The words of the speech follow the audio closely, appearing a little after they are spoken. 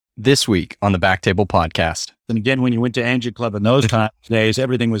This week on the Backtable Podcast. And again, when you went to Angel Club in those days,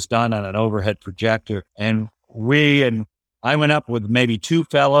 everything was done on an overhead projector. And I went up with maybe two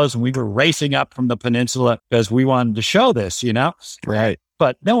fellows and we were racing up from the peninsula because we wanted to show this, Right.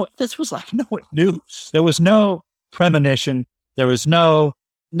 But no, this was like no one knew. There was no premonition. There was no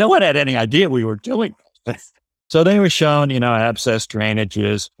one had any idea we were doing this. So they were showing, abscess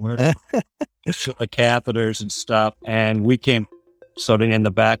drainages, the catheters and stuff. And we came sort of in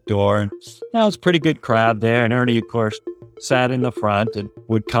the back door, and it was a pretty good crowd there. And Ernie, of course, sat in the front and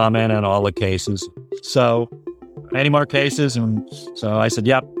would comment on all the cases. So, any more cases? And so I said,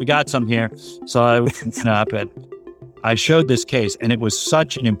 "Yep, we got some here." So I went up and I showed this case, and it was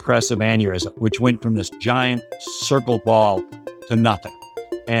such an impressive aneurysm, which went from this giant circle ball to nothing.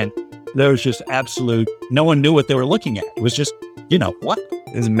 And there was just no one knew what they were looking at. It was just, what?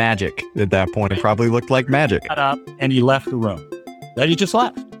 It was magic at that point. It probably looked like magic. Got up and he left the room. Then he just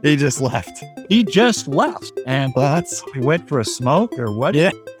left. He just left. And we went for a smoke or what?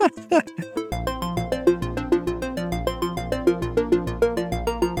 Yeah.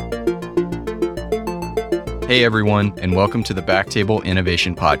 Hey everyone, and welcome to the Backtable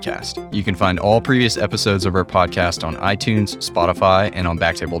Innovation Podcast. You can find all previous episodes of our podcast on iTunes, Spotify, and on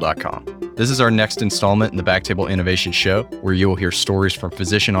backtable.com. This is our next installment in the Backtable Innovation Show, where you will hear stories from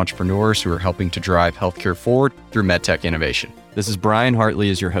physician entrepreneurs who are helping to drive healthcare forward through medtech innovation. This is Brian Hartley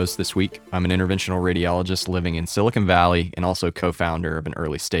as your host this week. I'm an interventional radiologist living in Silicon Valley and also co-founder of an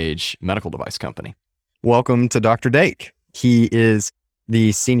early stage medical device company. Welcome to Dr. Dake. He is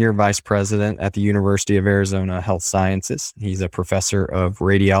the Senior Vice President at the University of Arizona Health Sciences. He's a professor of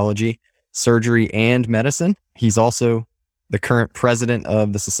radiology, surgery, and medicine. He's also the current president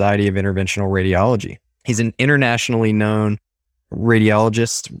of the Society of Interventional Radiology. He's an internationally known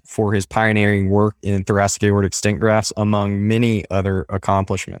radiologist for his pioneering work in thoracic aortic stent grafts, among many other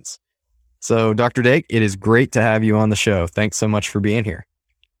accomplishments. So, Dr. Dake, it is great to have you on the show. Thanks so much for being here.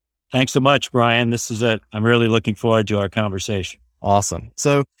 Thanks so much, Brian. I'm really looking forward to our conversation. Awesome.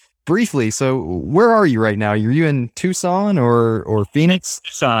 So briefly, where are you right now? Are you in Tucson or Phoenix?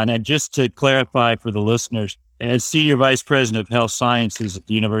 Tucson. And just to clarify for the listeners, as Senior Vice President of Health Sciences at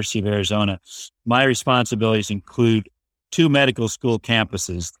the University of Arizona, my responsibilities include two medical school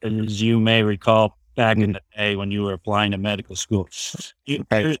campuses. As you may recall, back in the day when you were applying to medical school,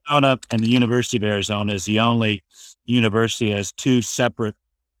 Arizona and the University of Arizona is the only university that has two separate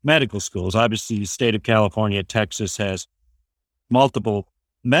medical schools. Obviously, the state of California, Texas has multiple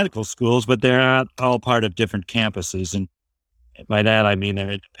medical schools, but they're not all part of different campuses. And by that, I mean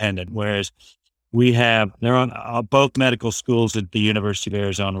they're independent. Whereas they're on both medical schools at the University of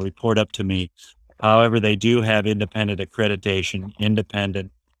Arizona report up to me. However, they do have independent accreditation,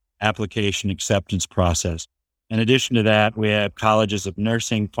 independent application acceptance process. In addition to that, we have colleges of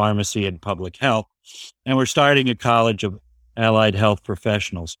nursing, pharmacy, and public health. And we're starting a college of allied health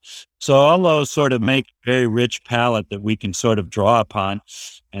professionals. So all those sort of make a very rich palette that we can sort of draw upon.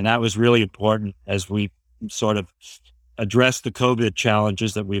 And that was really important as we sort of address the COVID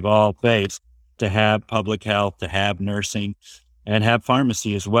challenges that we've all faced, to have public health, to have nursing, and have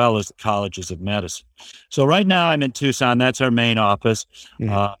pharmacy as well as the colleges of medicine. So right now I'm in Tucson. That's our main office.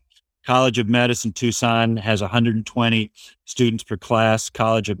 Mm-hmm. College of Medicine Tucson has 120 students per class.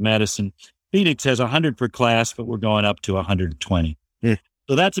 College of Medicine Phoenix has 100 per class, but we're going up to 120. Yeah.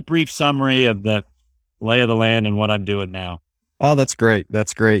 So that's a brief summary of the lay of the land and what I'm doing now. Oh, that's great.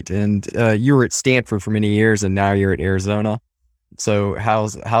 That's great. And you were at Stanford for many years, and now you're at Arizona. So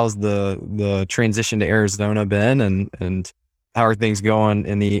how's the transition to Arizona been, and how are things going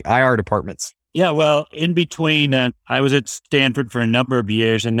in the IR departments? Yeah, well, in between, I was at Stanford for a number of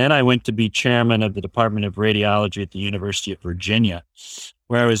years, and then I went to be chairman of the Department of Radiology at the University of Virginia,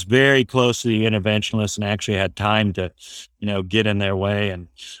 where I was very close to the interventionalists and actually had time to, get in their way and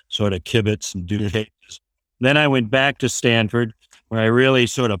sort of kibitz and do cases. Then I went back to Stanford, where I really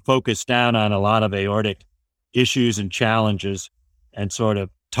sort of focused down on a lot of aortic issues and challenges and sort of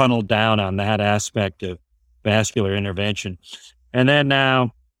tunneled down on that aspect of vascular intervention. And then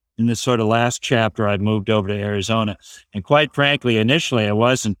now, in this sort of last chapter, I've moved over to Arizona. And quite frankly, initially,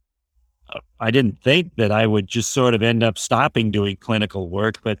 I didn't think that I would just sort of end up stopping doing clinical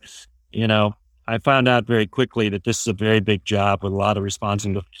work. But, I found out very quickly that this is a very big job with a lot of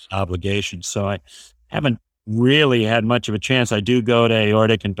responsibility and obligations. So I haven't really had much of a chance. I do go to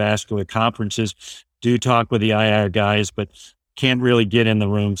aortic and vascular conferences, do talk with the IR guys, but can't really get in the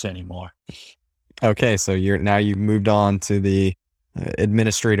rooms anymore. Okay, so you've moved on to the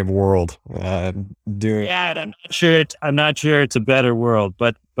administrative world. Yeah, I'm not sure it's a better world,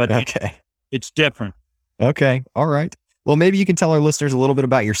 but okay, it's different. Okay, all right. Well, maybe you can tell our listeners a little bit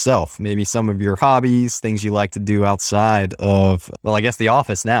about yourself, maybe some of your hobbies, things you like to do outside of, well, I guess the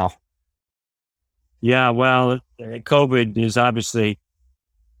office now. Yeah, well, COVID is obviously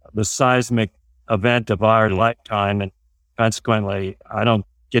the seismic event of our lifetime. And consequently, I don't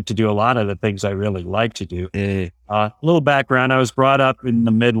get to do a lot of the things I really like to do. A little background. I was brought up in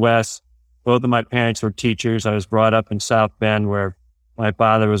the Midwest. Both of my parents were teachers. I was brought up in South Bend, where my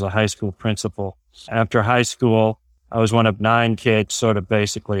father was a high school principal. After high school, I was one of 9 kids, sort of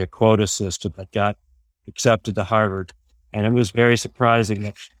basically a quota system that got accepted to Harvard. And it was very surprising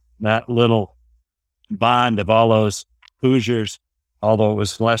that that little bond of all those Hoosiers, although it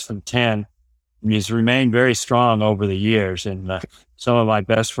was less than 10, has remained very strong over the years. And some of my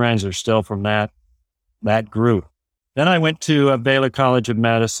best friends are still from that group. Then I went to Baylor College of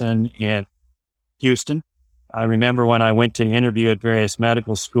Medicine in Houston. I remember when I went to interview at various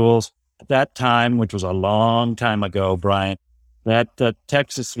medical schools at that time, which was a long time ago, Brian, that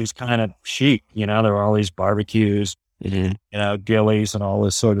Texas was kind of chic. There were all these barbecues, Gillies and all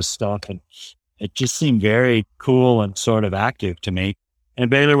this sort of stuff. And it just seemed very cool and sort of active to me. And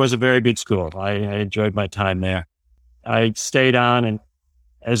Baylor was a very good school. I enjoyed my time there. I stayed on and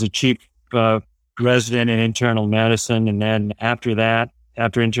as a chief resident in internal medicine. And then after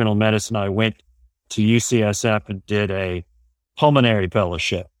internal medicine, I went to UCSF and did a pulmonary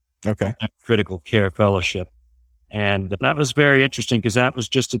fellowship. Okay. A critical care fellowship. And that was very interesting because that was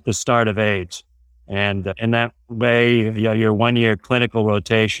just at the start of AIDS. And in that way, your 1-year clinical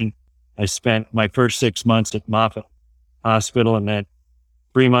rotation, I spent my first 6 months at Moffitt Hospital and then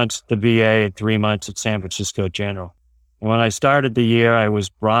 3 months at the VA and 3 months at San Francisco General. And when I started the year, I was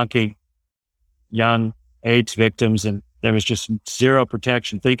bronching young AIDS victims and there was just zero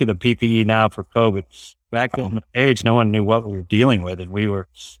protection. Think of the PPE now for COVID. Back then, AIDS, no one knew what we were dealing with. And we were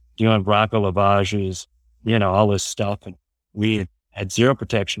doing broncho-lavages, all this stuff. And we had zero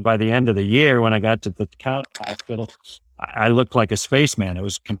protection. By the end of the year, when I got to the county hospital, I looked like a spaceman. It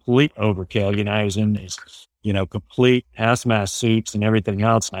was complete overkill. I was in these, complete hazmat suits and everything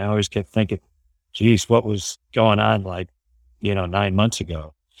else. And I always kept thinking, geez, what was going on 9 months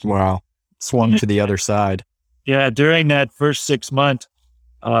ago? Wow. Swung to the other side. Yeah. During that first 6 months,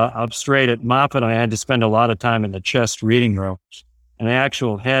 up straight at Moffitt, I had to spend a lot of time in the chest reading room. And the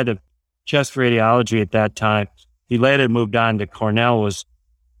actual head of chest radiology at that time, he later moved on to Cornell, was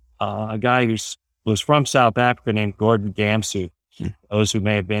a guy who was from South Africa named Gordon Gamsu. Those who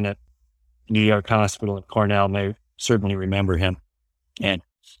may have been at New York Hospital and Cornell may certainly remember him. And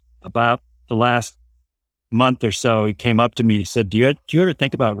about the last month or so, he came up to me. He said, do you ever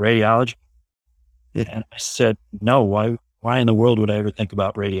think about radiology? And I said, no, why in the world would I ever think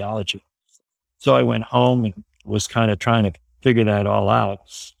about radiology? So I went home and was kind of trying to figure that all out.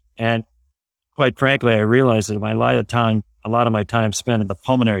 And quite frankly, I realized that a lot of my time spent in the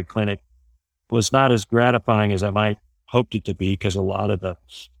pulmonary clinic was not as gratifying as I might hoped it to be, because a lot of the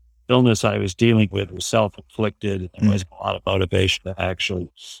illness I was dealing with was self-inflicted. And there wasn't a lot of motivation to actually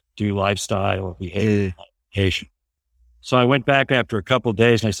do lifestyle or behavior modification. So I went back after a couple of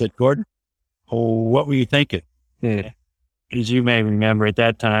days and I said, Gordon, what were you thinking? As you may remember, at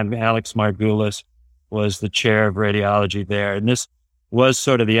that time, Alex Margulis was the chair of radiology there. And this was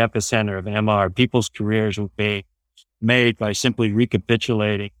sort of the epicenter of MR. People's careers would be made by simply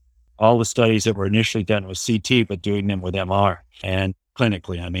recapitulating all the studies that were initially done with CT, but doing them with MR and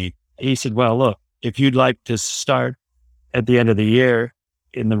clinically. He said, well, look, if you'd like to start at the end of the year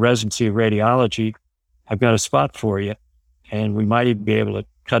in the residency of radiology, I've got a spot for you. And we might even be able to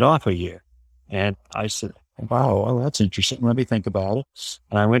cut off a year. And I said, wow, well, that's interesting. Let me think about it.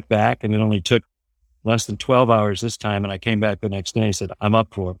 And I went back and it only took less than 12 hours this time. And I came back the next day and said, I'm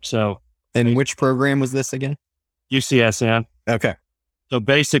up for it. So. And which program was this again? UCSM. Okay. So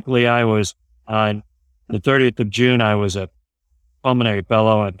basically I was on the 30th of June, I was a pulmonary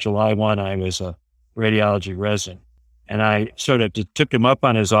fellow. On July 1, I was a radiology resident. And I sort of took him up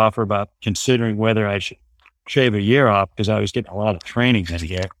on his offer about considering whether I should shave a year off because I was getting a lot of training this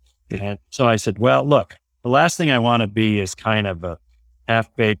year. And so I said, well, look, the last thing I want to be is kind of a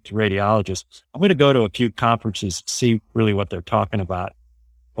half-baked radiologist. I'm going to go to a few conferences and see really what they're talking about.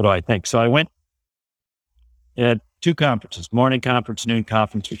 What do I think? So I went at 2 conferences, morning conference, noon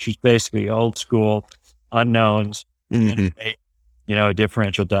conference, which was basically old school unknowns, and a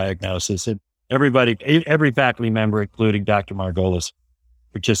differential diagnosis. And every faculty member, including Dr. Margolis,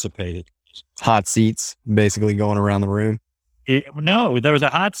 participated. Hot seats, basically going around the room. No, there was a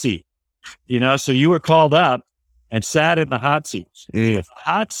hot seat, so you were called up and sat in the hot seats. The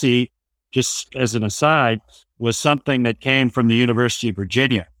hot seat, just as an aside, was something that came from the University of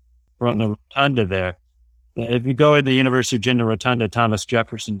Virginia, from the rotunda there. if you go in the University of Virginia Rotunda, Thomas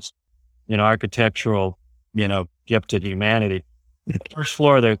Jefferson's, architectural, gift to humanity, the first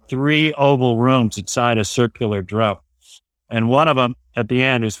floor, there are 3 oval rooms inside a circular dome. And one of them at the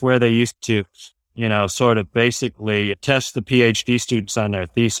end is where they used to, sort of basically test the PhD students on their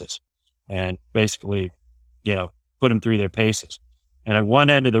thesis and basically, put them through their paces. And at one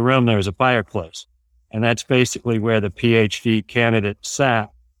end of the room, there was a fireplace. And that's basically where the PhD candidate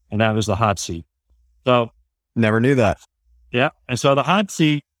sat. And that was the hot seat. So never knew that. Yeah. And so the hot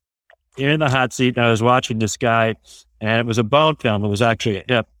seat, you're in the hot seat, and I was watching this guy, and it was a bone film. It was actually a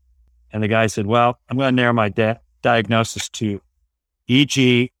hip. And the guy said, well, I'm going to narrow my diagnosis to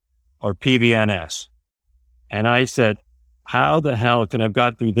EG or PVNS. And I said, how the hell can I have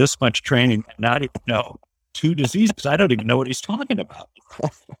got through this much training and not even know 2 diseases? I don't even know what he's talking about.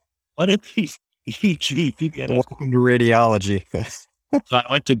 What if he's EG, PVNS? Welcome to radiology. So I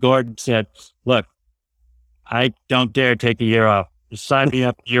went to Gordon and said, look, I don't dare take a year off. Just sign me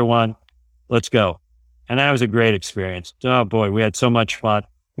up year 1. Let's go. And that was a great experience. Oh boy, we had so much fun.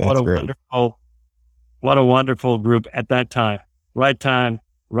 What a wonderful group at that time. Right time,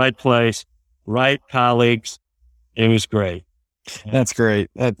 right place, right colleagues. It was great. That's great.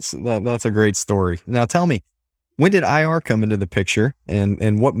 That's a great story. Now tell me, when did IR come into the picture,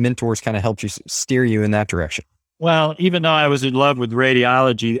 and what mentors kind of helped you steer you in that direction? Well, even though I was in love with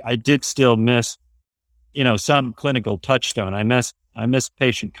radiology, I did still miss, some clinical touchstone. I missed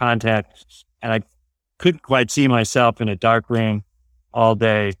patient contact, and I couldn't quite see myself in a dark room all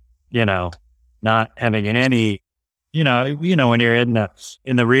day, not having any, when you're in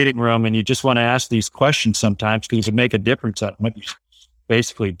the reading room and you just want to ask these questions sometimes because it make a difference on what you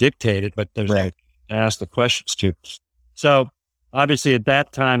basically dictated, but there's right to ask the questions to. So obviously at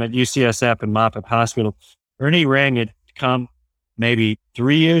that time at UCSF and Moffitt Hospital, Ernie Ring had come maybe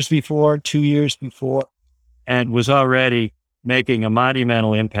 3 years before, 2 years before, and was already making a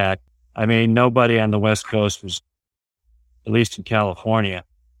monumental impact. I mean, nobody on the West Coast was, at least in California,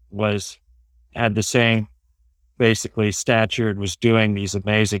 had the same basically stature and was doing these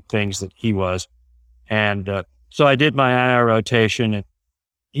amazing things that he was. And so I did my IR rotation, and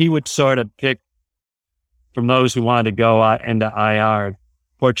he would sort of pick from those who wanted to go into IR.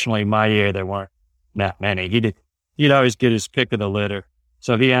 Fortunately, my year, there weren't that many. He'd always get his pick of the litter.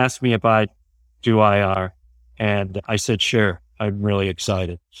 So he asked me if I'd do IR, and I said, sure, I'm really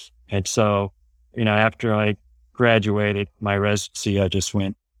excited. And so, after I graduated my residency, I just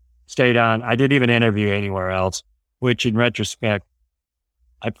stayed on. I didn't even interview anywhere else, which in retrospect,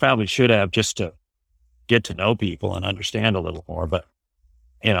 I probably should have, just to get to know people and understand a little more. But,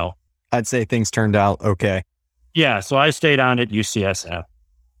 I'd say things turned out okay. Yeah. So I stayed on at UCSF,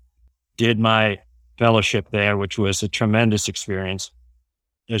 did my fellowship there, which was a tremendous experience.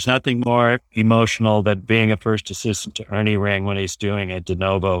 There's nothing more emotional than being a first assistant to Ernie Ring when he's doing a de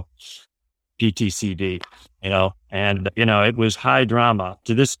novo PTCD, and, it was high drama.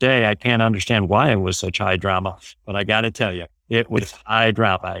 To this day, I can't understand why it was such high drama, but I got to tell you, it was high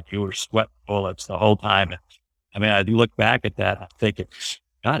drama. You were sweating bullets the whole time. I mean, I look back at that, I'm thinking,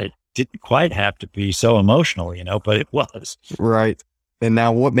 God, it didn't quite have to be so emotional, but it was. Right. And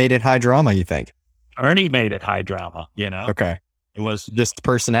now what made it high drama, you think? Ernie made it high drama, Okay. It was just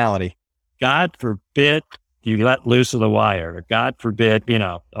personality. God forbid you let loose of the wire, or God forbid,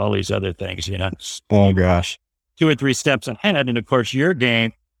 all these other things, Oh gosh. 2 or 3 steps ahead. And of course, your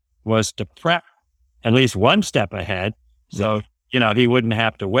game was to prep at least 1 step ahead. So, he wouldn't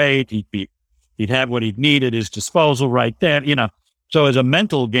have to wait. He'd have what he'd need at his disposal right there, So it's a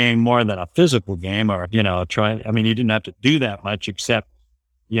mental game more than a physical game, or, you didn't have to do that much except,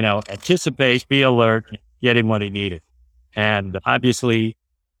 anticipate, be alert, get him what he needed. And obviously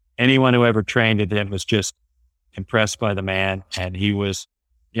anyone who ever trained with him was just impressed by the man. And he was,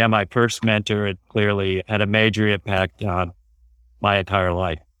 my first mentor, and clearly had a major impact on my entire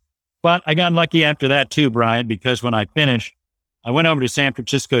life. But I got lucky after that too, Brian, because when I finished, I went over to San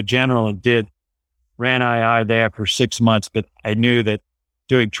Francisco General and ran IR there for 6 months, but I knew that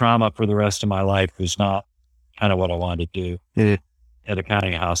doing trauma for the rest of my life was not kind of what I wanted to do at a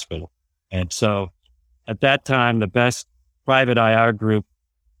county hospital. And so at that time, the best private IR group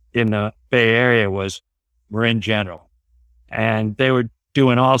in the Bay Area was Marin General. And they were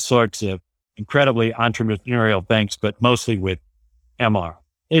doing all sorts of incredibly entrepreneurial things, but mostly with MR.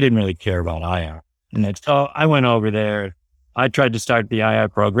 They didn't really care about IR. And so I went over there. I tried to start the IR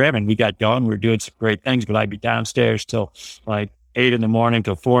program, and we got going. We were doing some great things, but I'd be downstairs till like 8 a.m.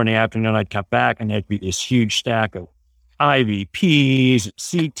 till 4 p.m. I'd come back, and there'd be this huge stack of IVPs and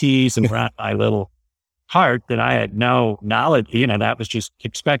CTs around my little heart that I had no knowledge, that was just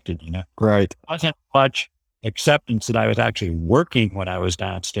expected, Right. It wasn't much acceptance that I was actually working when I was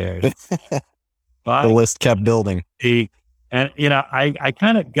downstairs. The list kept building. I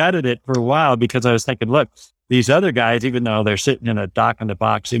kind of gutted it for a while because I was thinking, look, these other guys, even though they're sitting in a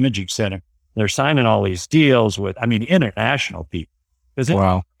dock-in-the-box imaging center, they're signing all these deals with, international people, because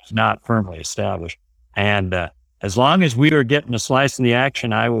it's not firmly established. And as long as we were getting a slice of the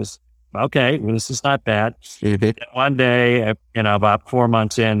action, I was, okay, well, this is not bad. And one day, about 4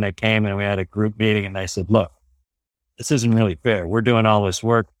 months in, they came and we had a group meeting and they said, look, this isn't really fair. We're doing all this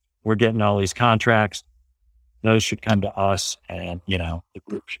work. We're getting all these contracts. Those should come to us, and the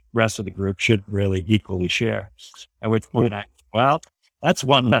rest of the group should really equally share. At which point, that's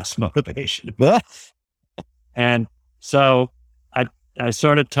one less motivation. And so I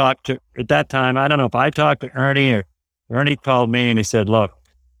sort of talked to, at that time, I don't know if I talked to Ernie or Ernie called me and he said, look,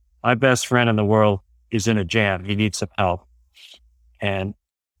 my best friend in the world is in a jam. He needs some help, and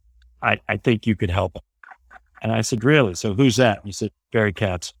I think you could help him. And I said, really? So who's that? And he said, Barry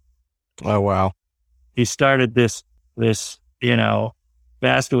Katz. Oh, wow. He started this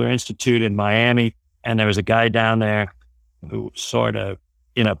vascular institute in Miami, and there was a guy down there who was sort of,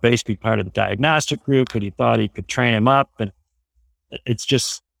 basically part of the diagnostic group, but he thought he could train him up, and it's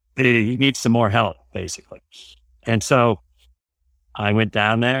just, he needs some more help, basically. And so I went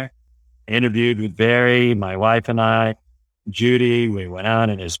down there, interviewed with Barry, my wife and I, Judy. We went out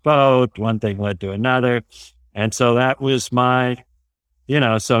in his boat. One thing led to another. And so that was my,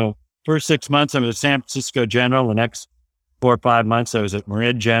 so first 6 months, I was at San Francisco General. The next 4 or 5 months, I was at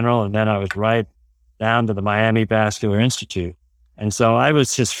Marin General. And then I was right down to the Miami Vascular Institute. And so I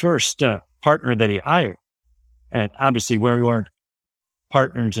was his first partner that he hired. And obviously, we weren't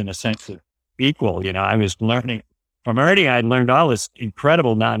partners in a sense of equal. I was learning from Ernie. I'd learned all this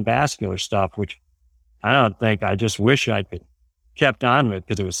incredible non-vascular stuff, which I just wish I'd been kept on with,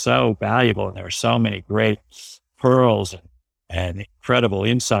 because it was so valuable. And there were so many great pearls and incredible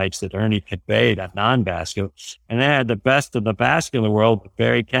insights that Ernie conveyed on non-vascular. And they had the best of the vascular world with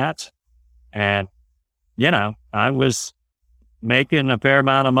Barry Katz. And, I was making a fair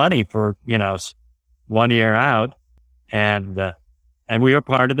amount of money for, 1 year out. And we were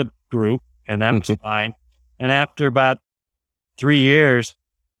part of the group, and that was fine. And after about 3 years,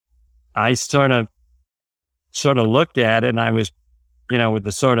 I sort of looked at it, and I was, with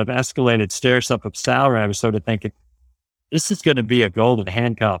the sort of escalated stair step of salary, I was sort of thinking, this is going to be a golden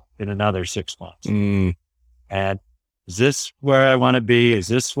handcuff in another 6 months. And is this where I want to be? Is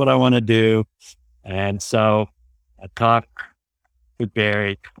this what I want to do? And so I talked with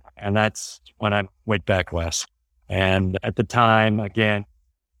Barry, and that's when I went back west. And at the time, again,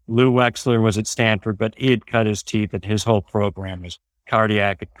 Lou Wexler was at Stanford, but he had cut his teeth, and his whole program was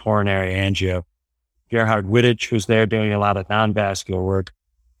cardiac and coronary angio. Gerhard Wittich was there doing a lot of non-vascular work,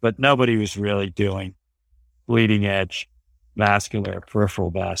 but nobody was really doing bleeding edge vascular, peripheral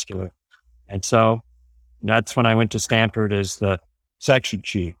vascular. And so that's when I went to Stanford as the section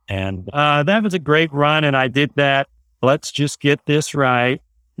chief. And that was a great run, and I did that. Let's just get this right.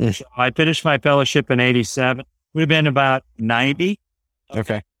 So I finished my fellowship in 87. Would have been about 90.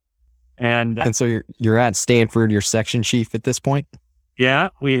 Okay. And so you're at Stanford, you're section chief at this point? Yeah,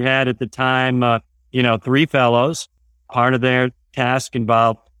 we had at the time, 3 fellows. Part of their task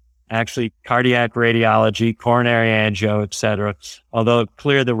involved actually cardiac radiology, coronary angio, et cetera. Although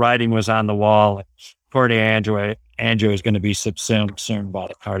clear the writing was on the wall, coronary angio is going to be subsumed by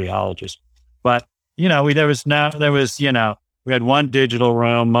the cardiologist. But, we had one digital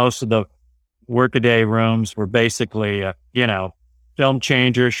room. Most of the workaday rooms were basically, film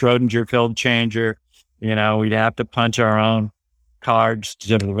changer, Schrodinger film changer. We'd have to punch our own cards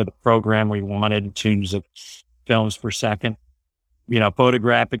to the program we wanted in terms of films per second,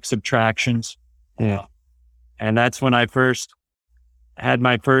 photographic subtractions. Yeah. And that's when I first had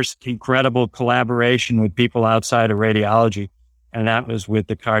my first incredible collaboration with people outside of radiology. And that was with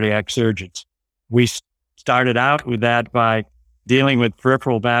the cardiac surgeons. We started out with that by dealing with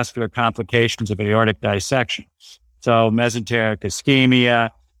peripheral vascular complications of aortic dissection. So mesenteric ischemia,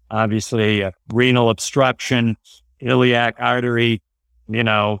 obviously renal obstruction, iliac artery,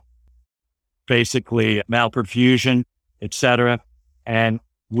 basically malperfusion, et cetera. And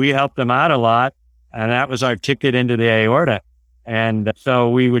we helped them out a lot. And that was our ticket into the aorta. And so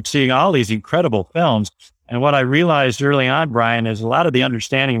we would see all these incredible films. And what I realized early on, Brian, is a lot of the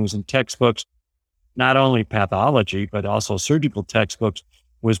understanding was in textbooks, not only pathology, but also surgical textbooks,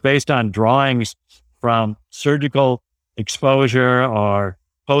 was based on drawings from surgical exposure or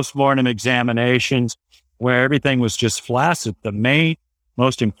postmortem examinations where everything was just flaccid. The main,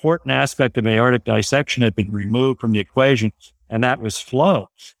 most important aspect of aortic dissection had been removed from the equation, and that was flow.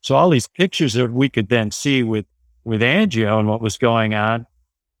 So all these pictures that we could then see with angio and what was going on,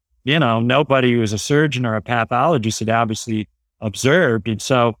 nobody who was a surgeon or a pathologist had obviously observed. And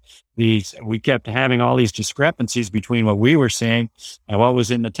so we kept having all these discrepancies between what we were seeing and what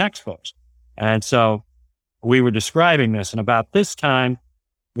was in the textbooks. And so we were describing this. And about this time,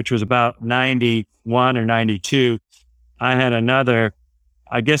 which was about 91 or 92, I had another,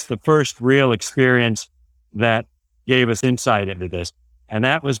 I guess the first real experience that gave us insight into this. And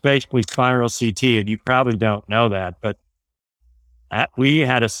that was basically spiral CT. And you probably don't know that, but we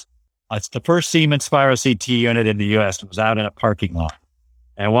had it's the first Siemens spiral CT unit in the US. It was out in a parking lot.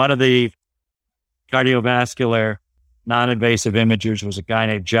 And one of the cardiovascular non-invasive imagers was a guy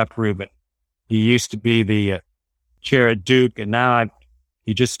named Jeff Rubin. He used to be the chair at Duke, and now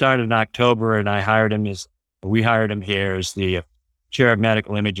he just started in October, and we hired him here as the chair of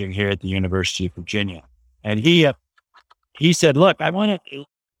medical imaging here at the University of Virginia. And he said, look, I want to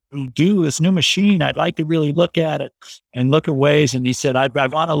do this new machine. I'd like to really look at it and look at ways. And he said, I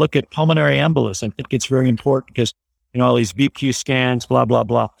want to look at pulmonary embolus. I think it's very important because, all these VQ scans, blah, blah,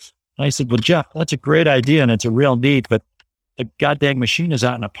 blah. And I said, well, Jeff, that's a great idea and it's a real need, but the goddamn machine is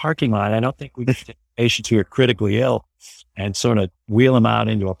out in a parking lot. I don't think we can take patients who are critically ill and sort of wheel them out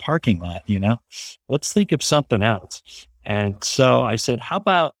into a parking lot, Let's think of something else. And so I said, how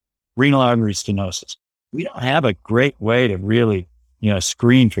about renal artery stenosis? We don't have a great way to really,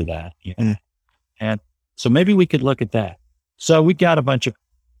 screen for that. And so maybe we could look at that. So we got a bunch of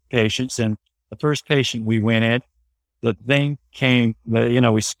patients, and the first patient we went in, the thing came,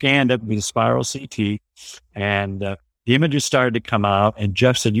 we scanned it with a spiral CT, and the images started to come out, and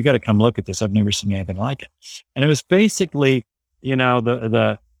Jeff said, you got to come look at this. I've never seen anything like it. And it was basically, these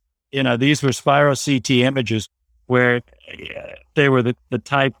were spiral CT images where they were the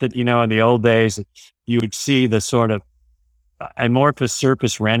type that, in the old days, you would see the sort of amorphous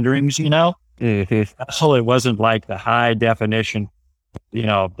surface renderings, Mm-hmm. So it wasn't like the high definition,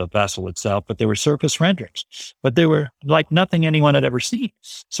 of the vessel itself, but they were surface renderings. But they were like nothing anyone had ever seen.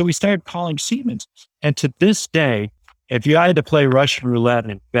 So we started calling Siemens. And to this day, if you had to play Russian roulette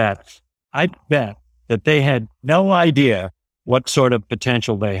and bet, I bet that they had no idea what sort of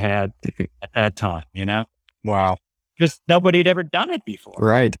potential they had at that time, Wow. Because nobody had ever done it before.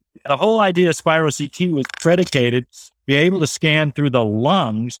 Right. The whole idea of spiral CT was predicated be able to scan through the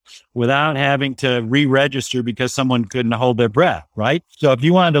lungs without having to re-register because someone couldn't hold their breath, right? So if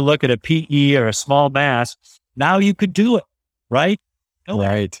you wanted to look at a PE or a small mass, now you could do it, right?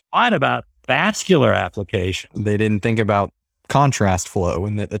 Right. What about vascular application? They didn't think about contrast flow,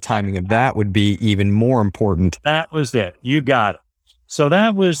 and that the timing of that would be even more important. That was it. You got it. So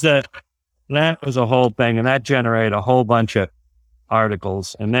that was a whole thing, and that generated a whole bunch of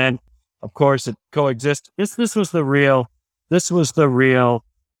articles. And then, of course, it coexisted. This was the real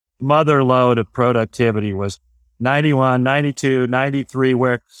mother lode of productivity was 91, 92, 93,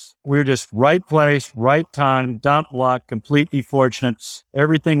 where we were just right place, right time, dump luck, completely fortunate.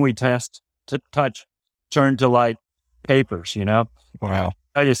 Everything we touch turned to like papers, Wow. I'll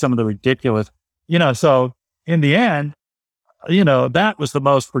tell you some of the ridiculous, so in the end, that was the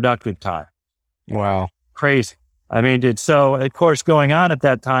most productive time. Wow. Crazy. I mean, so of course, going on at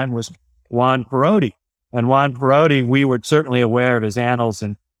that time was Juan Perotti. And Juan Perotti, we were certainly aware of his Annals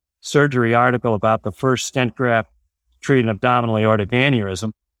in Surgery article about the first stent graft treating abdominal aortic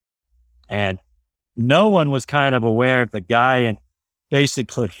aneurysm. And no one was kind of aware of the guy in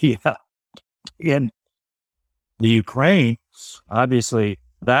basically in the Ukraine. Obviously,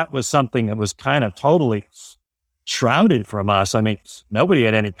 that was something that was kind of totally shrouded from us. I mean, nobody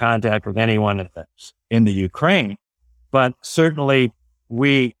had any contact with anyone in the Ukraine, but certainly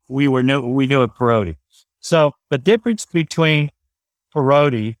we knew of Perotti. So the difference between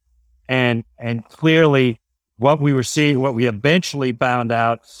Perotti and clearly what we were seeing, what we eventually found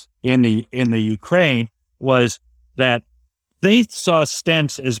out in the Ukraine was that they saw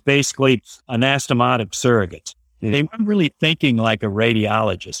stents as basically anastomotic surrogates. They weren't really thinking like a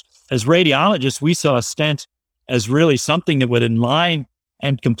radiologist. As radiologists, we saw a stent as really something that would align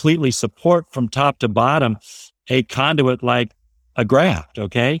and completely support from top to bottom a conduit like a graft,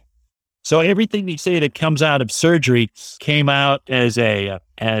 okay? So everything they say that comes out of surgery came out as the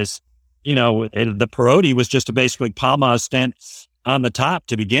Perotti was just a basically Palmaz stent on the top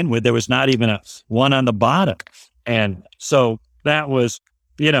to begin with. There was not even a one on the bottom. And so that was,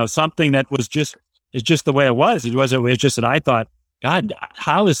 something that was just the way it was. It was just that I thought, God,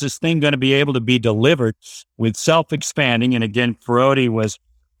 how is this thing going to be able to be delivered with self-expanding? And again, Perotti was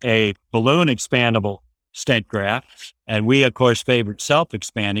a balloon expandable stent graft. And we, of course, favored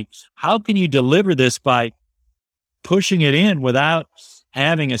self-expanding. How can you deliver this by pushing it in without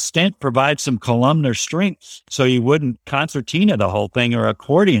having a stent provide some columnar strength, so you wouldn't concertina the whole thing or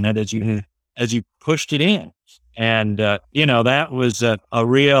accordion it as you pushed it in. And that was a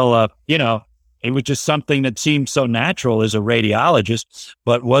real it was just something that seemed so natural as a radiologist,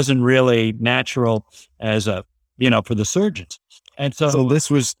 but wasn't really natural as for the surgeons. And so this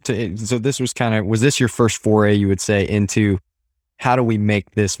was was this your first foray, you would say, into how do we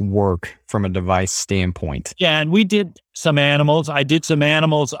make this work from a device standpoint? Yeah, and we did some animals. I did some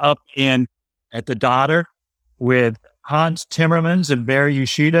animals up at the Dodder with Hans Timmermans and Barry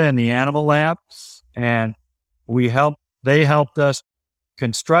Yoshida in the animal lab, and they helped us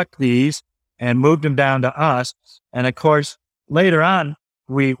construct these and moved them down to us. And of course, later on,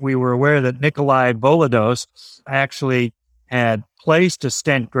 we were aware that Nikolai Volodos actually had placed a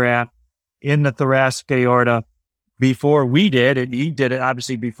stent graft in the thoracic aorta before we did, and he did it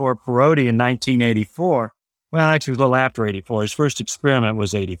obviously before Perotti in 1984. Well, actually, it was a little after 84. His first experiment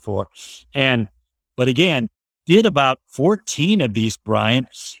was 84. But again, did about 14 of these, Brian,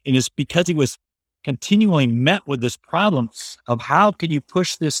 and it's because he was continually met with this problem of how can you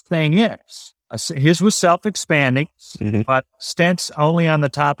push this thing in? His was self-expanding, but stents only on the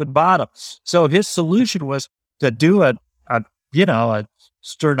top and bottom. So his solution was to do a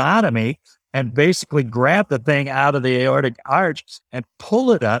sternotomy and basically grab the thing out of the aortic arch and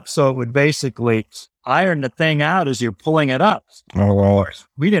pull it up so it would basically iron the thing out as you're pulling it up. Oh, well.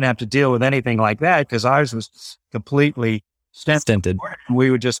 We didn't have to deal with anything like that because ours was completely stented. We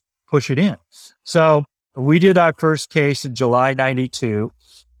would just push it in. So we did our first case in July 92,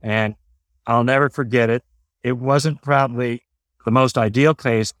 and I'll never forget it. It wasn't probably the most ideal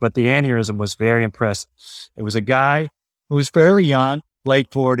case, but the aneurysm was very impressive. It was a guy who was fairly young,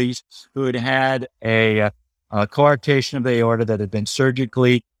 late 40s, who had a coarctation of the aorta that had been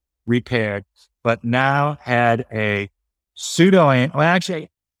surgically repaired, but now had a actually,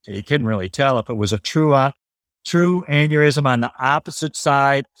 you couldn't really tell if it was a true aneurysm on the opposite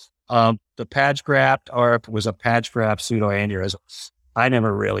side of the patch graft or if it was a patch graft pseudoaneurysm. I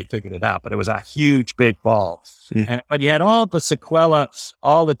never really figured it out, but it was a huge, big ball. But you had all the sequela,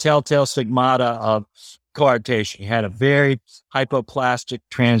 all the telltale stigmata of coarctation. You had a very hypoplastic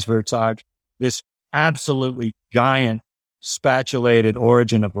transverse arch, this absolutely giant spatulated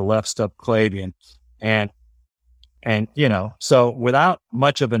origin of the left subclavian. And so without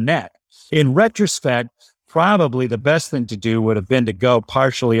much of a net, in retrospect, probably the best thing to do would have been to go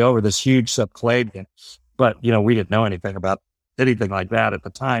partially over this huge subclavian. But, we didn't know anything about anything like that at the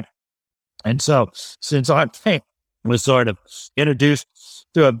time. And so since our thing was sort of introduced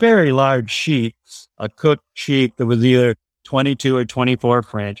through a very large sheet, a Cook sheet that was either 22 or 24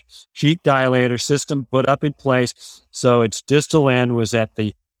 French, sheet dilator system put up in place. So its distal end was at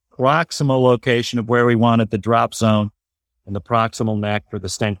the proximal location of where we wanted the drop zone and the proximal neck for the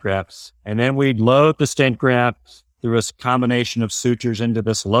stent graft. And then we'd load the stent graft through a combination of sutures into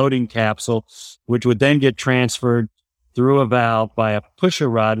this loading capsule, which would then get transferred through a valve by a pusher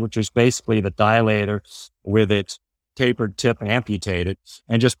rod, which is basically the dilator with its tapered tip amputated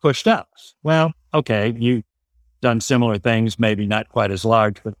and just pushed up. Well, okay, you've done similar things, maybe not quite as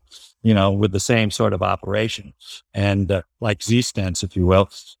large, but, with the same sort of operation and like Z-stents, if you will.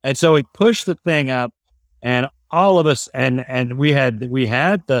 And so we pushed the thing up and all of us, and we had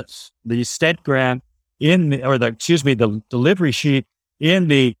the stent graft the delivery sheet in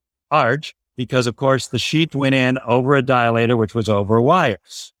the arch, because of course the sheath went in over a dilator, which was over a wire,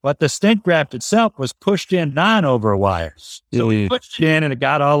 but the stent graft itself was pushed in over a wire. So we pushed it in and it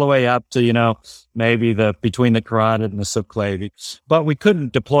got all the way up to, maybe between the carotid and the subclavian, but we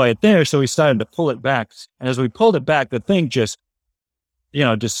couldn't deploy it there. So we started to pull it back. And as we pulled it back, the thing just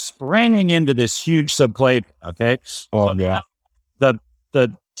sprang into this huge subclavian. Okay. Oh, yeah. The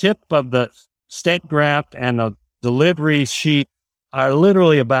tip of the stent graft and the delivery sheet are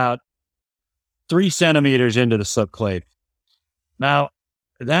literally about 3 centimeters into the subclavian. Now,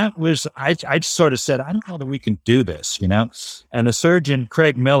 that was, I sort of said, I don't know that we can do this, And the surgeon,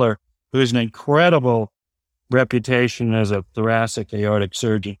 Craig Miller, who has an incredible reputation as a thoracic aortic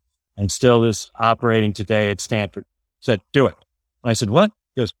surgeon and still is operating today at Stanford, said, do it. And I said, what?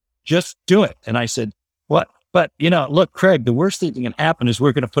 He goes, just do it. And I said, what? But, look, Craig, the worst thing that can happen is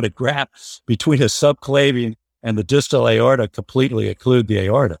we're going to put a graft between a subclavian and the distal aorta, completely occlude the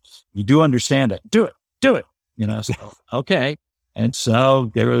aorta. You do understand it. Do it. So, okay. And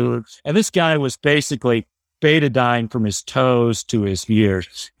so and this guy was basically betadine from his toes to his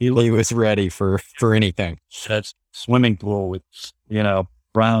ears. He was ready for anything. That's swimming pool with,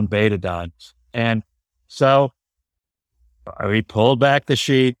 brown betadine. And so we pulled back the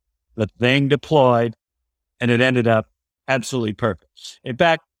sheet, the thing deployed, and it ended up absolutely perfect. In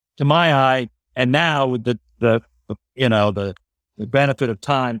fact, to my eye, and now with the benefit of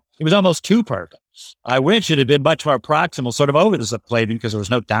time, it was almost too perfect. I wish it had been much more proximal, sort of over the subclavian, because there was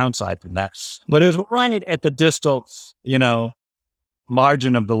no downside from that. But it was right at the distal,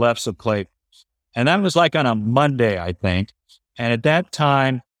 margin of the left subclavian. And that was like on a Monday, I think. And at that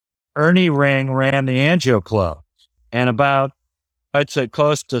time, Ernie Ring ran the Angio Club. And about, I'd say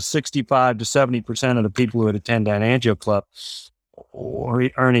close to 65 to 70% of the people who would attend that Angio Club,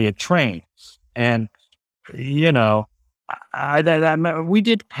 Ernie had trained. And, we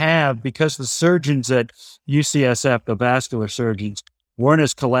did have, because the surgeons at UCSF, the vascular surgeons, weren't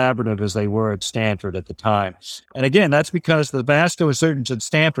as collaborative as they were at Stanford at the time. And again, that's because the vascular surgeons at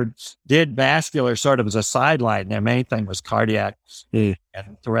Stanford did vascular sort of as a sideline. Their main thing was cardiac and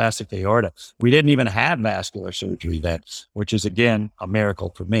thoracic aorta. We didn't even have vascular surgery then, which is, again, a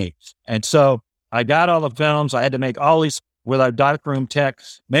miracle for me. And so I got all the films. I had to make all these, with our darkroom tech,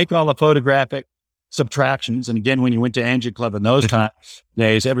 make all the photographic subtractions. And again, when you went to Angio Club in those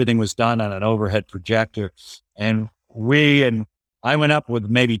days, everything was done on an overhead projector. And I went up with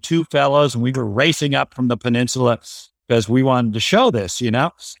maybe two fellows, and we were racing up from the peninsula because we wanted to show this,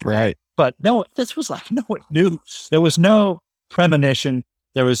 Right. But no, this was like, no one knew. There was no premonition.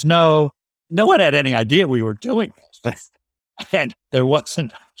 There was no one had any idea we were doing this. And there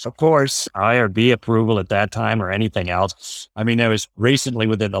wasn't, of course, IRB approval at that time or anything else. I mean, there was recently,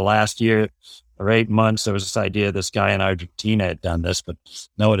 within the last year or 8 months, there was this idea this guy in Argentina had done this, but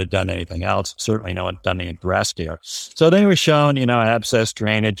no one had done anything else. Certainly no one had done any breast care. So they were shown, abscess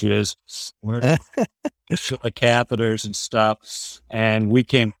drainages, the catheters and stuff. And we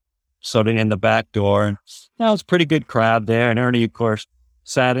came sort of in the back door, and it was a pretty good crowd there. And Ernie, of course,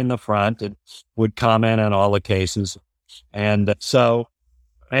 sat in the front and would comment on all the cases. And so,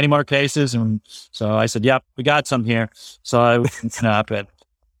 any more cases? And so I said, yep, we got some here. So I went up and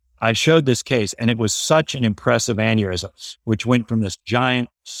I showed this case, and it was such an impressive aneurysm, which went from this giant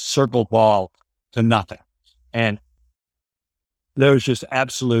circle ball to nothing. And there was just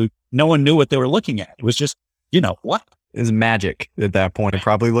no one knew what they were looking at. It was just, what? It was magic at that point. It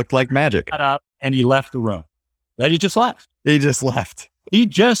probably looked like magic. Got up and he left the room. Then he just left. He just left.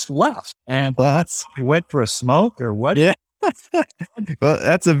 And that's he went for a smoke or what? Yeah. Well,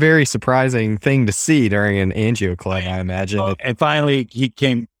 that's a very surprising thing to see during an angio club, I imagine. And finally he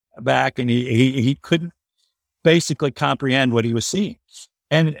came back, and he couldn't basically comprehend what he was seeing.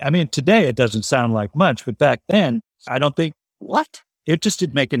 And I mean, today it doesn't sound like much, but back then I don't think, what? It just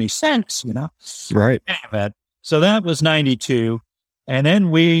didn't make any sense, Right. So that was 92. And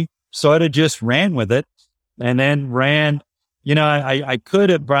then we sort of just ran with it, and then I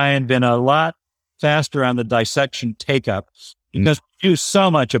could have, Brian, been a lot faster on the dissection take-up because we knew so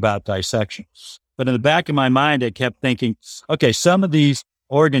much about dissection. But in the back of my mind, I kept thinking, okay, some of these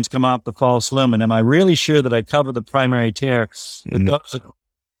organs come off the false lumen. Am I really sure that I cover the primary tear? Those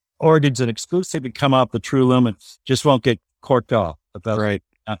organs that exclusively come off the true lumen just won't get corked off. Right.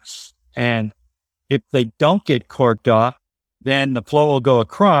 And if they don't get corked off, then the flow will go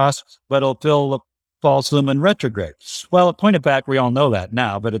across, but it'll fill the false lumen retrograde. Well, at point of fact, we all know that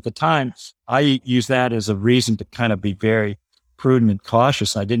now, but at the time, I used that as a reason to kind of be very prudent and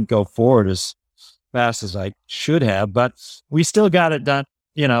cautious. I didn't go forward as fast as I should have, but we still got it done,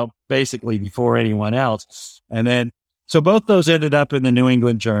 basically before anyone else. And then, so both those ended up in the New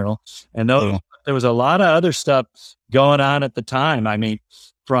England Journal, and there was a lot of other stuff going on at the time. I mean,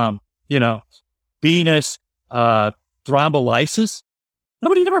 from, venous thrombolysis.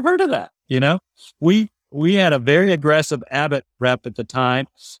 Nobody never heard of that. We had a very aggressive Abbott rep at the time.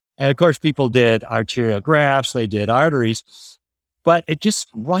 And of course, people did arterial grafts, they did arteries, but it just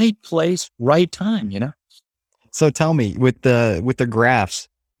right place, right time, So tell me, with the grafts,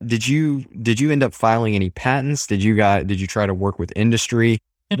 did you end up filing any patents? Did you try to work with industry?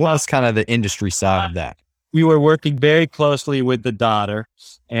 What was kind of the industry side of that? We were working very closely with the daughter,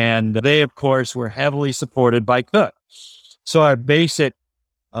 and they, of course, were heavily supported by Cook. So our basic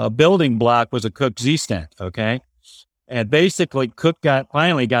building block was a Cook Z-stent, okay? And basically, Cook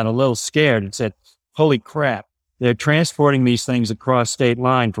finally got a little scared and said, holy crap, they're transporting these things across state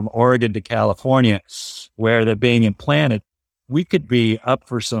line from Oregon to California where they're being implanted. We could be up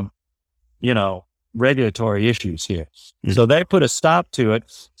for some, regulatory issues here. Mm-hmm. So they put a stop to it.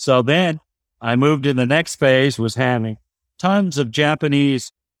 So then I moved in the next phase, was having tons of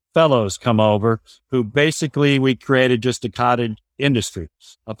Japanese fellows come over who basically we created just a cottage industry,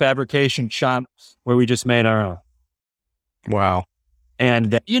 a fabrication shop where we just made our own. Wow.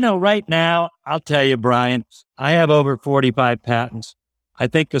 And, right now, I'll tell you, Brian, I have over 45 patents. I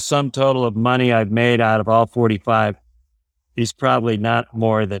think the sum total of money I've made out of all 45 is probably not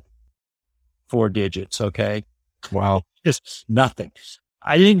more than 4 digits. Okay. Wow. Just nothing.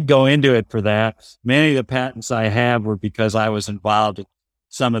 I didn't go into it for that. Many of the patents I have were because I was involved in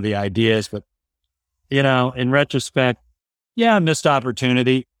some of the ideas, but in retrospect, yeah, missed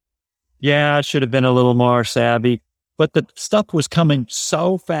opportunity. Yeah, I should have been a little more savvy, but the stuff was coming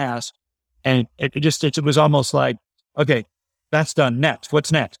so fast, and it was almost like, okay, that's done. Next,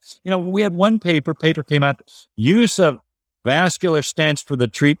 what's next? We had one paper came out, use of vascular stents for the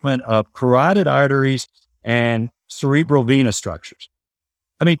treatment of carotid arteries and cerebral venous structures.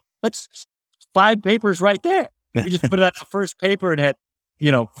 I mean, that's 5 papers right there. We just put it out the first paper and had,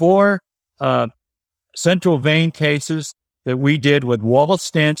 4 central vein cases that we did with wall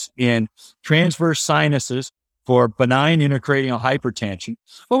stents in transverse sinuses for benign intracranial hypertension.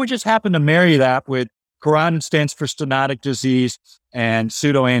 Well, we just happened to marry that with carotid stents for stenotic disease and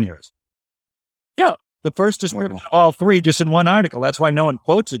pseudoaneurysm. Yeah, the first is all 3 just in one article. That's why no one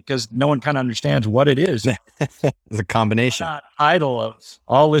quotes it, because no one kind of understands what it is. It's a combination. Not idle of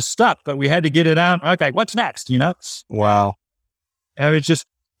all this stuff, but we had to get it out. Okay, what's next? Wow. And it's just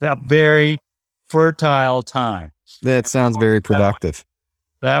that very fertile time. That sounds very productive.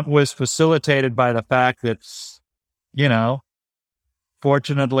 That was facilitated by the fact that,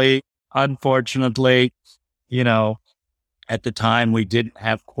 fortunately, unfortunately, at the time we didn't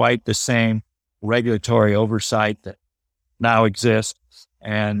have quite the same regulatory oversight that now exists.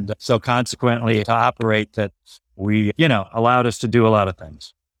 And so consequently to operate that we, allowed us to do a lot of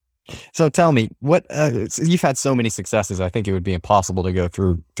things. So tell me, what you've had so many successes, I think it would be impossible to go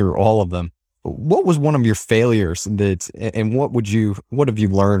through all of them. What was one of your failures and what have you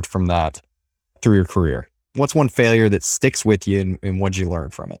learned from that through your career? What's one failure that sticks with you and what'd you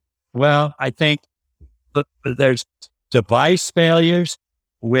learn from it? Well, I think there's device failures,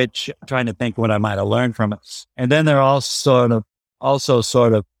 which I'm trying to think what I might have learned from it. And then there are also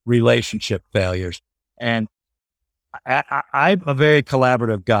sort of relationship failures. And I'm a very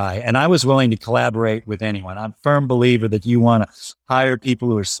collaborative guy, and I was willing to collaborate with anyone. I'm a firm believer that you want to hire people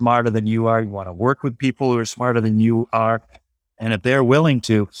who are smarter than you are. You want to work with people who are smarter than you are. And if they're willing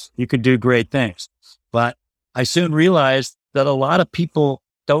to, you could do great things. But I soon realized that a lot of people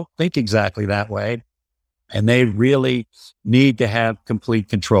don't think exactly that way, and they really need to have complete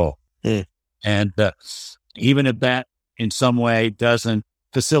control. And even if that in some way doesn't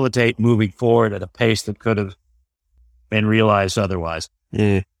facilitate moving forward at a pace that could have been realized otherwise.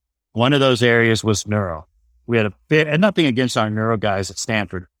 One of those areas was neuro. We had and nothing against our neuro guys at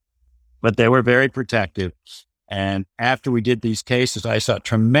Stanford, but they were very protective. And after we did these cases, I saw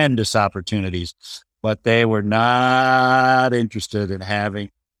tremendous opportunities, but they were not interested in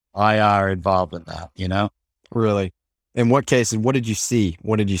having IR involved in that, Really? In what cases, what did you see?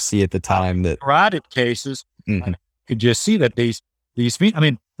 What did you see at the time that carotid cases? I could just see that the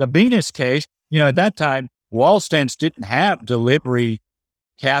venous case, at that time, wall stents didn't have delivery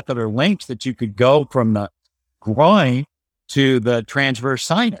catheter links that you could go from the groin to the transverse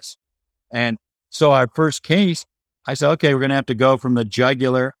sinus. And so our first case, I said, okay, we're going to have to go from the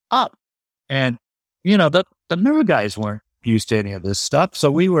jugular up. And, the neuro guys weren't used to any of this stuff.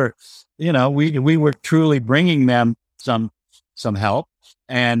 So we were, we were truly bringing them some help.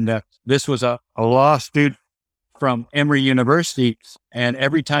 And this was a law student from Emory University. And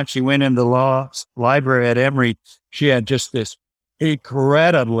every time she went in the law library at Emory, she had just this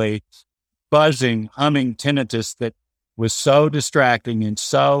incredibly buzzing, humming tinnitus that was so distracting and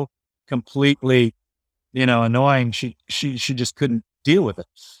so completely, annoying. She just couldn't deal with it.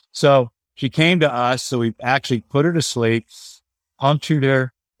 So she came to us. So we actually put her to sleep, punctured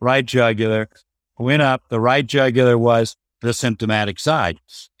her right jugular, went up. The right jugular was the symptomatic side,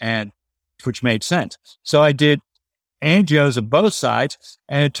 and which made sense. So I did angios of both sides,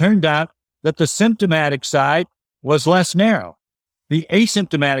 and it turned out that the symptomatic side was less narrow. The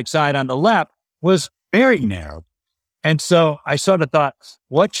asymptomatic side on the left was very narrow. And so I sort of thought,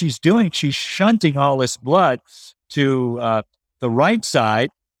 what she's doing, she's shunting all this blood to the right side,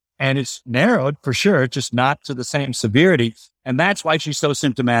 and it's narrowed for sure, just not to the same severity. And that's why she's so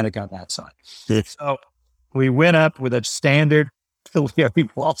symptomatic on that side. So we went up with a standard biliary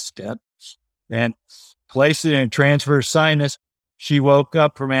wall stent and placed it in a transverse sinus. She woke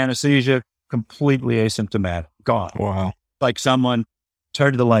up from anesthesia completely asymptomatic, gone. Wow. Like someone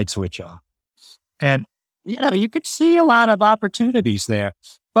turned the light switch on. And, you could see a lot of opportunities there,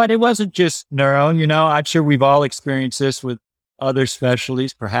 but it wasn't just neuro. I'm sure we've all experienced this with other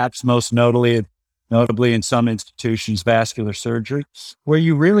specialties, perhaps most notably in some institutions, vascular surgery, where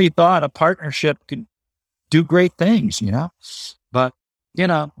you really thought a partnership could do great things, but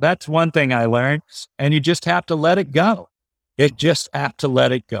That's one thing I learned. And you just have to let it go. You just have to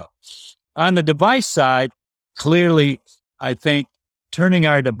let it go. On the device side, clearly, I think turning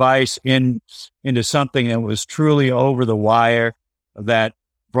our device into something that was truly over the wire, that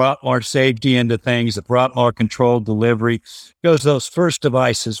brought more safety into things, that brought more controlled delivery, because those first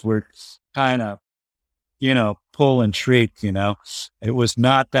devices were kind of, pull and shriek, it was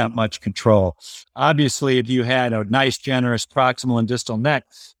not that much control. Obviously, if you had a nice, generous proximal and distal neck,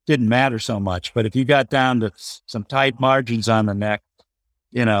 didn't matter so much. But if you got down to some tight margins on the neck,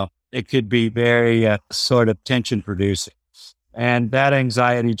 it could be very sort of tension producing. And that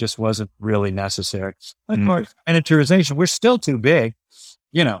anxiety just wasn't really necessary. Of course, miniaturization, we're still too big,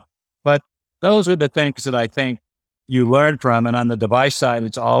 but those are the things that I think you learn from. And on the device side,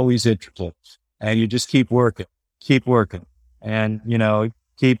 it's always intricate. And you just keep working, and,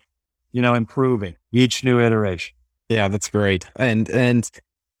 keep, improving each new iteration. Yeah, that's great. And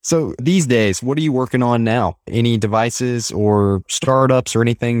so these days, what are you working on now? Any devices or startups or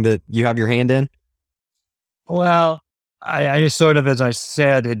anything that you have your hand in? Well, I just sort of, as I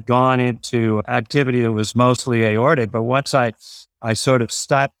said, had gone into activity that was mostly aortic. But once I sort of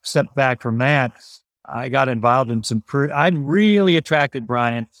stepped back from that, I got involved in I'm really attracted,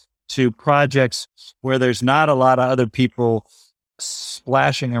 Brian, to projects where there's not a lot of other people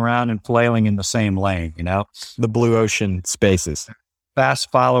splashing around and flailing in the same lane, The blue ocean spaces. Fast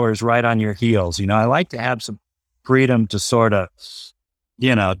followers right on your heels. I like to have some freedom to sort of,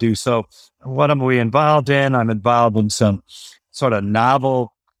 do. So what am we involved in? I'm involved in some sort of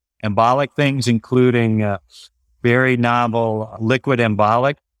novel embolic things, including very novel liquid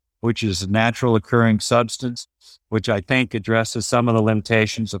embolic, which is a natural occurring substance, which I think addresses some of the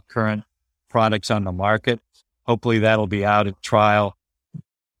limitations of current products on the market. Hopefully that'll be out at trial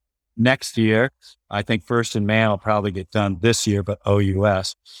next year. I think first in man will probably get done this year, but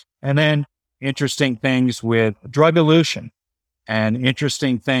OUS. And then interesting things with drug elution and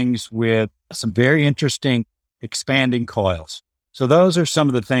interesting things with some very interesting expanding coils. So those are some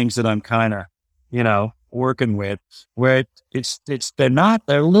of the things that I'm kind of, working with, where they're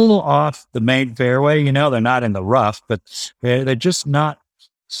a little off the main fairway, they're not in the rough, but they're just not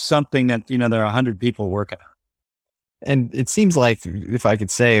something that, there are 100 people working on. And it seems like, if I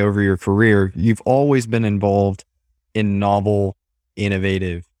could say, over your career, you've always been involved in novel,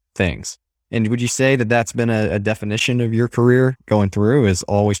 innovative things. And would you say that that's been a definition of your career going through, is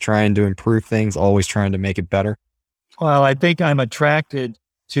always trying to improve things, always trying to make it better? Well, I think I'm attracted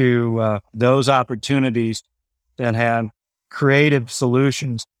to those opportunities that have creative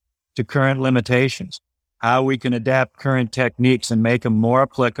solutions to current limitations, how we can adapt current techniques and make them more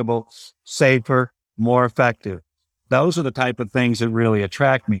applicable, safer, more effective. Those are the type of things that really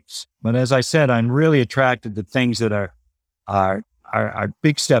attract me. But as I said, I'm really attracted to things that are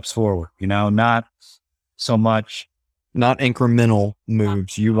big steps forward, not so much. Not incremental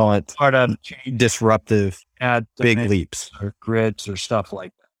moves. You want part of disruptive, big leaps. Or grids or stuff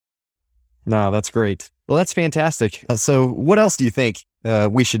like that. No, that's great. Well, that's fantastic. So what else do you think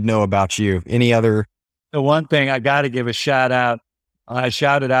we should know about you? Any other? The one thing I got to give a shout out, I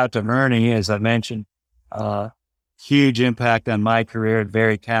shouted out to Ernie, as I mentioned, huge impact on my career at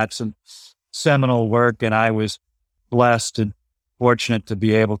Barry Katzen, seminal work. And I was blessed and fortunate to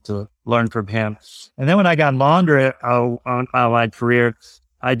be able to learn from him. And then when I got longer on my career,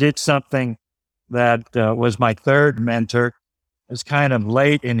 I did something that was my third mentor. It was kind of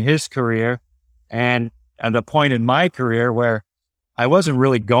late in his career and at a point in my career where I wasn't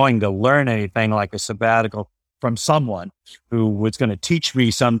really going to learn anything like a sabbatical from someone who was going to teach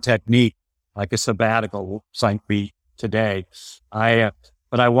me some technique like a sabbatical might be today.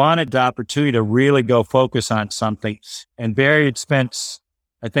 But I wanted the opportunity to really go focus on something. And Barry had spent,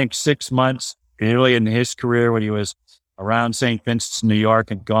 I think, 6 months early in his career when he was around St. Vincent's, New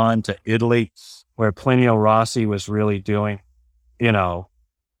York, and gone to Italy, where Plinio Rossi was really doing,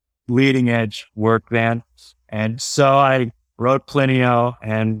 leading edge work then. And so I wrote Plinio,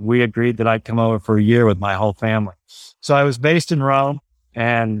 and we agreed that I'd come over for a year with my whole family. So I was based in Rome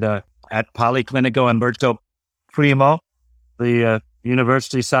and at Policlinico Umberto Primo, the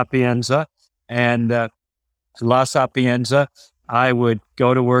University Sapienza, and La Sapienza. I would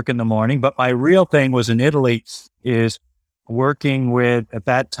go to work in the morning, but my real thing was in Italy is working with, at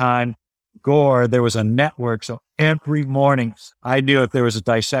that time, Gore. There was a network. So every morning I knew if there was a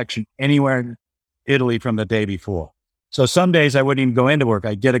dissection anywhere in Italy from the day before. So some days I wouldn't even go into work.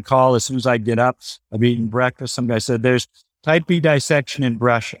 I'd get a call as soon as I'd get up. I'd be eating breakfast. Some guy said, there's type B dissection in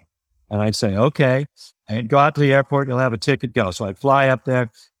Brescia. And I'd say, okay. I'd go out to the airport. You'll have a ticket, go. So I'd fly up there,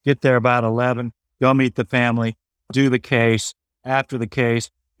 get there about 11, go meet the family, do the case, after the case,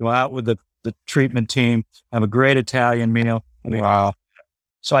 go out with the treatment team, have a great Italian meal. Wow.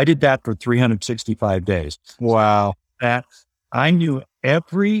 So I did that for 365 days. Wow. That I knew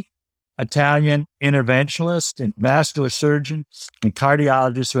every Italian interventionalist and vascular surgeon and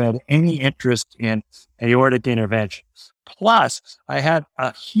cardiologist who had any interest in aortic intervention. Plus, I had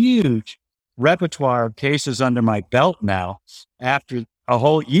a huge repertoire of cases under my belt now after a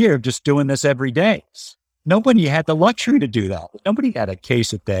whole year of just doing this every day. Nobody had the luxury to do that. Nobody had a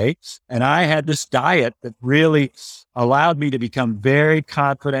case a day. And I had this diet that really allowed me to become very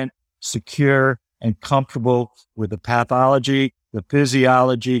confident, secure, and comfortable with the pathology, the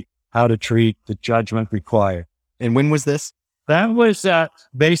physiology, how to treat, the judgment required. And when was this? That was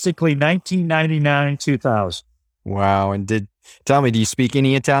basically 1999, 2000. Wow. And tell me, do you speak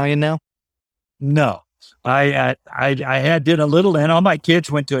any Italian now? No. I did a little, and all my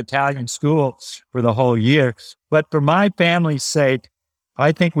kids went to Italian school for the whole year. But for my family's sake,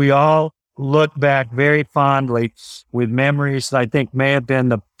 I think we all look back very fondly with memories that I think may have been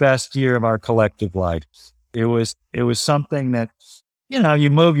the best year of our collective life. It was something that, you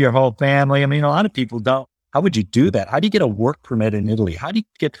move your whole family. I mean, a lot of people don't. How would you do that? How do you get a work permit in Italy? How do you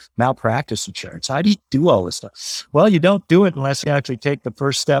get malpractice insurance? How do you do all this stuff? Well, you don't do it unless you actually take the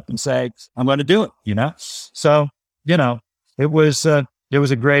first step and say, I'm going to do it, So, it was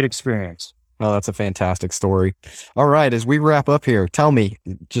a great experience. Well, that's a fantastic story. All right. As we wrap up here, tell me,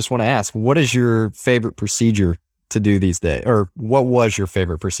 just want to ask, what is your favorite procedure to do these days? Or what was your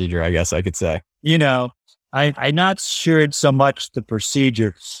favorite procedure, I guess I could say? I'm not sure it's so much the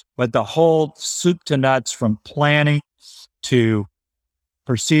procedure, but the whole soup to nuts from planning to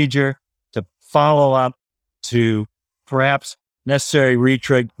procedure to follow up to perhaps necessary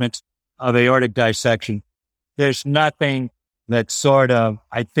retreatment of aortic dissection. There's nothing that sort of,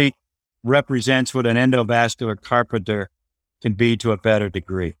 I think, represents what an endovascular carpenter can be to a better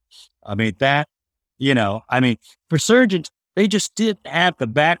degree. I mean, for surgeons, they just didn't have the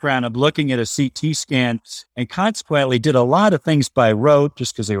background of looking at a CT scan and consequently did a lot of things by rote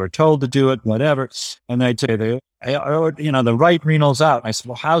just because they were told to do it, whatever. And they'd say, the right renal's out. And I said,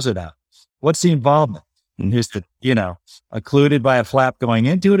 well, how's it out? What's the involvement? And is it, occluded by a flap going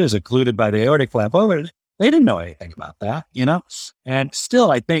into it? Is it occluded by the aortic flap over it? They didn't know anything about that, And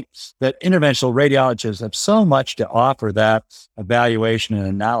still, I think that interventional radiologists have so much to offer that evaluation and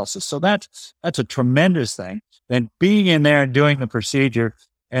analysis. So that's a tremendous thing. Then being in there and doing the procedure,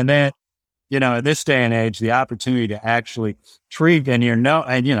 and then, in this day and age, the opportunity to actually treat, and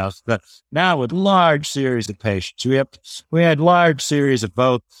now with large series of patients, we had large series of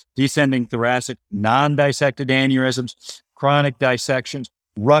both descending thoracic, non-dissected aneurysms, chronic dissections,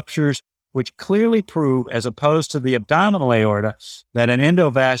 ruptures, which clearly prove, as opposed to the abdominal aorta, that an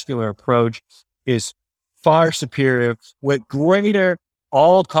endovascular approach is far superior with greater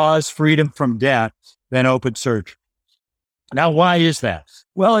all-cause freedom from death than open surgery. Now, why is that?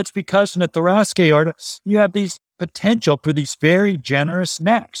 Well, it's because in the thoracic aorta, you have these potential for these very generous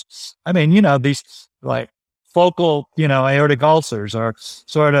necks. I mean, these like focal, aortic ulcers or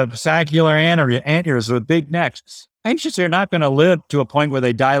sort of saccular aneurysms with big necks. Patients are not going to live to a point where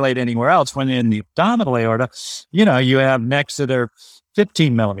they dilate anywhere else. When in the abdominal aorta, you have necks that are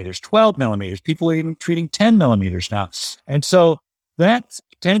 15 millimeters, 12 millimeters. People are even treating 10 millimeters now. And so that's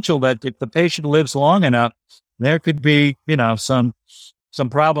potential that if the patient lives long enough, there could be, some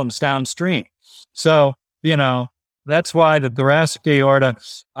problems downstream. So, that's why the thoracic aorta,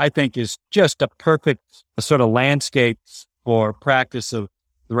 I think, is just a perfect sort of landscape for practice of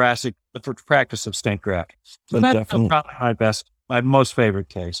stent graft. So that's probably my most favorite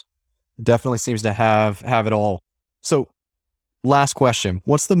case. Definitely seems to have it all. So last question,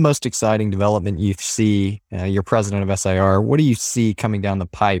 what's the most exciting development you see? You're president of SIR. What do you see coming down the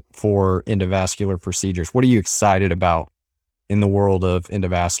pipe for endovascular procedures? What are you excited about in the world of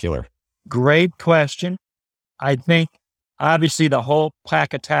endovascular? Great question. I think obviously the whole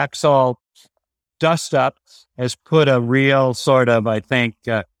paclitaxel dust up has put a real sort of, I think,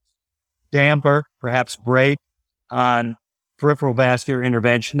 damper, perhaps brake on peripheral vascular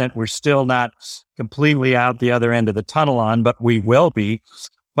intervention that we're still not completely out the other end of the tunnel on, but we will be.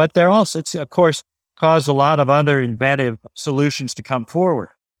 But it's of course caused a lot of other inventive solutions to come forward.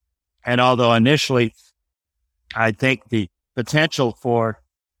 And although initially, I think the potential for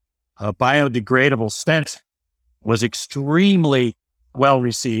a biodegradable stent was extremely well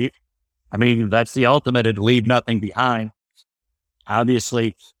received. I mean, that's the ultimate, it'd leave nothing behind.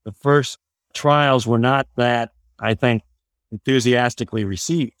 Obviously, the first trials were not that, I think, enthusiastically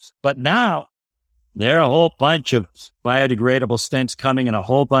received. But now there are a whole bunch of biodegradable stents coming and a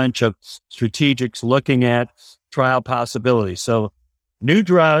whole bunch of strategics looking at trial possibilities. So new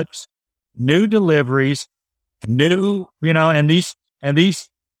drugs, new deliveries, and these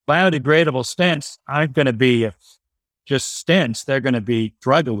biodegradable stents aren't going to be just stents. They're going to be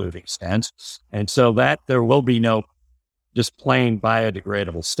drug-eluting stents. And so that there will be no just plain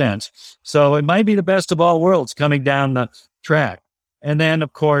biodegradable stents. So it might be the best of all worlds coming down the track. And then,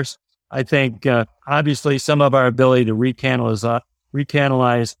 of course, I think obviously some of our ability to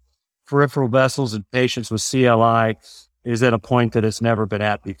recanalize peripheral vessels in patients with CLI is at a point that it's never been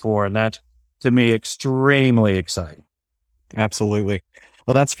at before. And that's, to me, extremely exciting. Absolutely.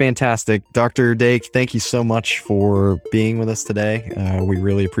 Well, that's fantastic. Dr. Dake, thank you so much for being with us today. We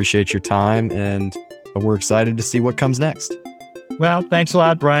really appreciate your time, and we're excited to see what comes next. Well, thanks a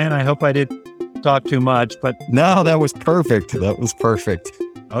lot, Brian. I hope I didn't talk too much, but... No, that was perfect. That was perfect.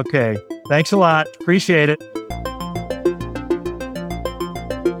 Okay. Thanks a lot. Appreciate it.